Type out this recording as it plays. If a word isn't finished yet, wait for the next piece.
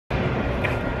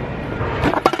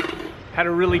Had a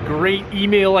really great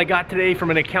email I got today from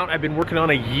an account I've been working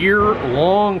on a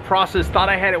year-long process. Thought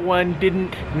I had it won,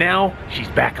 didn't. Now she's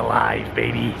back alive,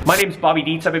 baby. My name's Bobby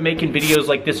Dietz. I've been making videos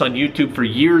like this on YouTube for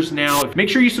years now. Make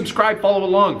sure you subscribe, follow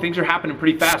along. Things are happening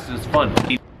pretty fast and it's fun.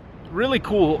 Really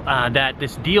cool that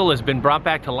this deal has been brought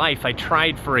back to life. I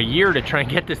tried for a year to try and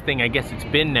get this thing, I guess it's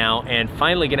been now, and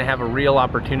finally gonna have a real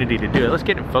opportunity to do it. Let's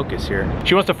get in focus here.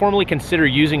 She wants to formally consider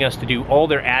using us to do all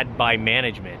their ad buy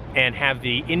management and have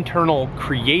the internal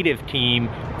creative team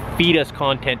feed us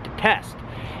content to test.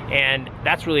 And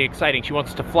that's really exciting. She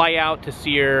wants us to fly out to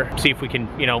see her, see if we can,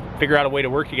 you know, figure out a way to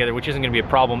work together, which isn't gonna be a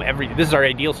problem. This is our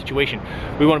ideal situation.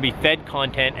 We wanna be fed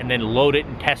content and then load it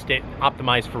and test it and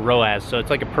optimize for ROAS. So it's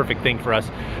like a perfect thing for us.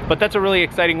 But that's a really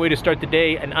exciting way to start the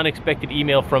day, an unexpected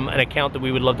email from an account that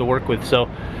we would love to work with. So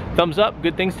thumbs up,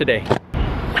 good things today.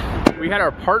 We had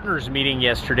our partners meeting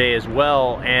yesterday as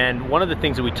well. And one of the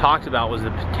things that we talked about was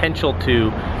the potential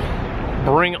to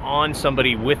bring on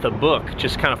somebody with a book.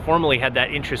 Just kind of formally had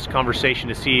that interest conversation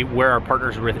to see where our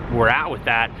partners were at with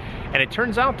that. And it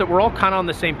turns out that we're all kind of on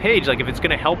the same page. Like if it's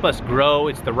gonna help us grow,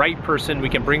 it's the right person, we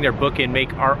can bring their book in,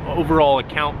 make our overall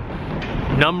account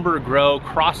number grow,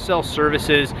 cross-sell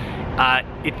services.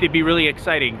 It'd be really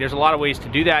exciting. There's a lot of ways to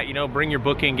do that. You know, bring your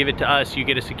book in, give it to us, you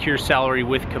get a secure salary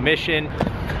with commission.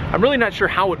 I'm really not sure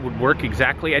how it would work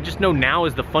exactly. I just know now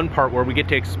is the fun part where we get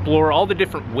to explore all the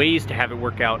different ways to have it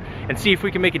work out and see if we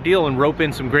can make a deal and rope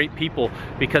in some great people,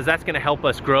 because that's gonna help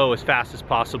us grow as fast as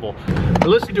possible. We're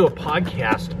listening to a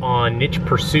podcast on niche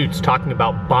pursuits talking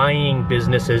about buying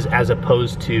businesses as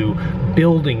opposed to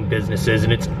building businesses,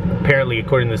 and it's apparently,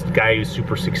 according to this guy who's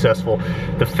super successful,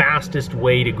 the fastest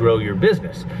way to grow your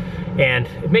business. And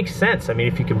it makes sense. I mean,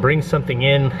 if you can bring something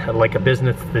in like a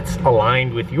business that's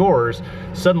aligned with yours,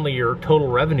 suddenly your total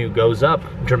revenue goes up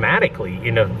dramatically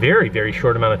in a very, very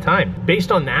short amount of time.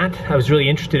 Based on that, I was really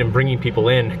interested in bringing people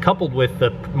in, coupled with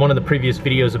one of the previous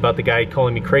videos about the guy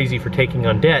calling me crazy for taking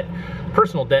on debt.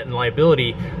 Personal debt and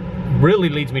liability really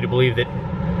leads me to believe that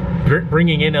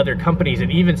bringing in other companies and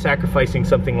even sacrificing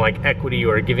something like equity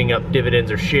or giving up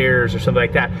dividends or shares or something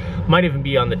like that might even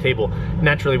be on the table.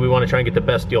 Naturally, we want to try and get the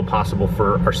best deal possible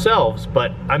for ourselves,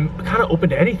 but I'm kind of open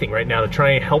to anything right now to try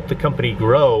and help the company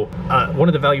grow. One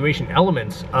of the valuation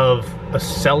elements of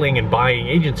selling and buying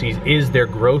agencies is their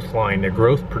growth line, their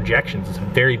growth projections. It's a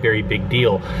very, very big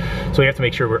deal. So we have to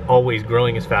make sure we're always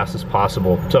growing as fast as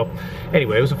possible. So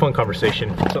anyway, it was a fun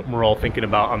conversation. Something we're all thinking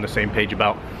about, on the same page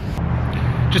about.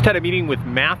 Just had a meeting with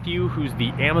Matthew, who's the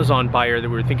Amazon buyer that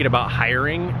we were thinking about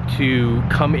hiring to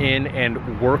come in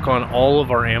and work on all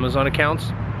of our Amazon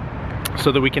accounts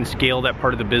so that we can scale that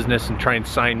part of the business and try and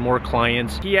sign more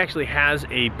clients. He actually has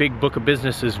a big book of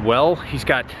business as well.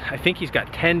 I think he's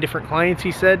got 10 different clients,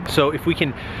 he said. So if we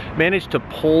can manage to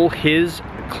pull his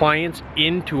clients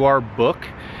into our book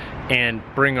and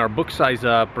bring our book size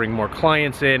up, bring more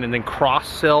clients in, and then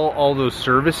cross-sell all those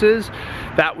services,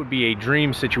 that would be a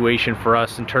dream situation for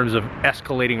us in terms of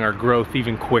escalating our growth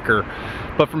even quicker.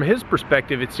 But from his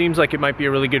perspective, it seems like it might be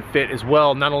a really good fit as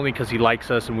well, not only because he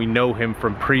likes us and we know him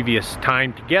from previous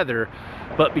time together,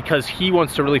 but because he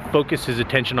wants to really focus his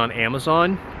attention on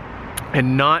Amazon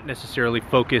and not necessarily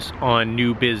focus on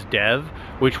new biz dev,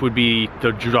 which would be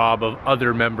the job of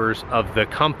other members of the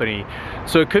company.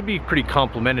 So it could be pretty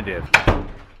complementative,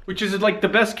 which is like the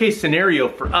best case scenario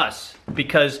for us,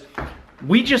 because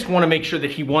we just want to make sure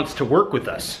that he wants to work with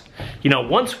us. You know,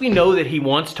 once we know that he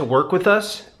wants to work with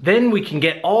us, then we can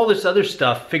get all this other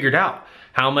stuff figured out.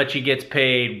 How much he gets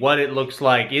paid, what it looks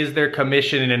like, is there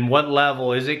commission and what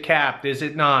level, is it capped, is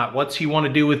it not, what's he want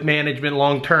to do with management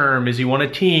long term, is he want a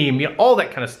team, you know, all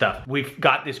that kind of stuff. We've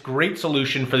got this great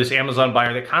solution for this Amazon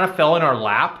buyer that kind of fell in our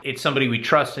lap. It's somebody we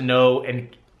trust and know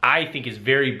and I think is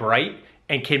very bright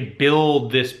and can build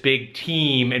this big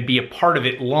team and be a part of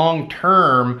it long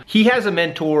term. He has a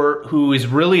mentor who is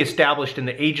really established in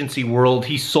the agency world.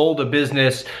 He sold a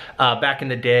business back in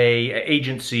the day,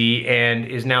 agency, and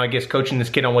is now, I guess, coaching this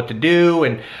kid on what to do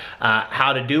and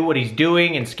how to do what he's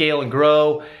doing and scale and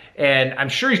grow. And I'm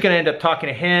sure he's gonna end up talking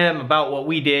to him about what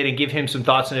we did and give him some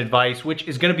thoughts and advice, which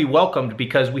is gonna be welcomed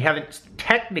because we haven't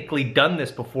technically done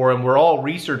this before and we're all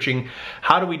researching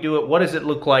how do we do it, what does it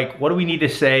look like, what do we need to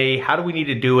say, how do we need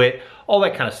to do it, all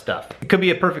that kind of stuff. It could be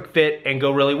a perfect fit and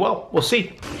go really well. We'll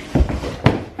see.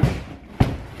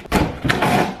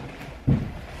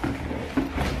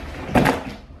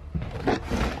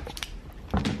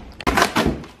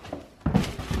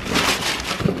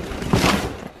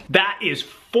 That is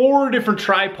 4 different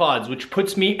tripods, which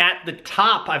puts me at the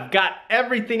top. I've got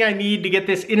everything I need to get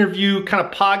this interview, kind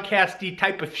of podcasty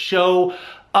type of show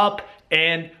up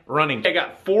and running. I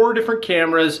got 4 different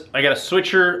cameras. I got a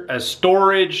switcher, a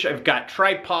storage, I've got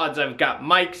tripods, I've got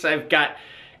mics, I've got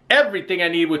everything I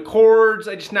need with cords.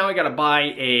 Now I gotta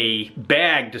buy a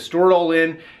bag to store it all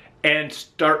in and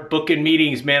start booking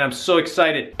meetings, man. I'm so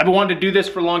excited. I've been wanting to do this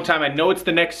for a long time. I know it's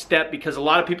the next step because a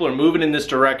lot of people are moving in this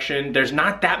direction. There's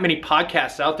not that many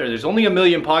podcasts out there. There's only 1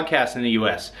 million podcasts in the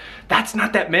US. That's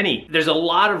not that many. There's a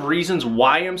lot of reasons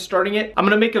why I'm starting it. I'm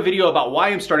gonna make a video about why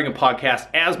I'm starting a podcast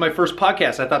as my first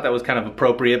podcast. I thought that was kind of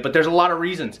appropriate, but there's a lot of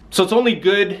reasons. So it's only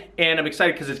good, and I'm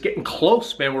excited because it's getting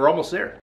close, man. We're almost there.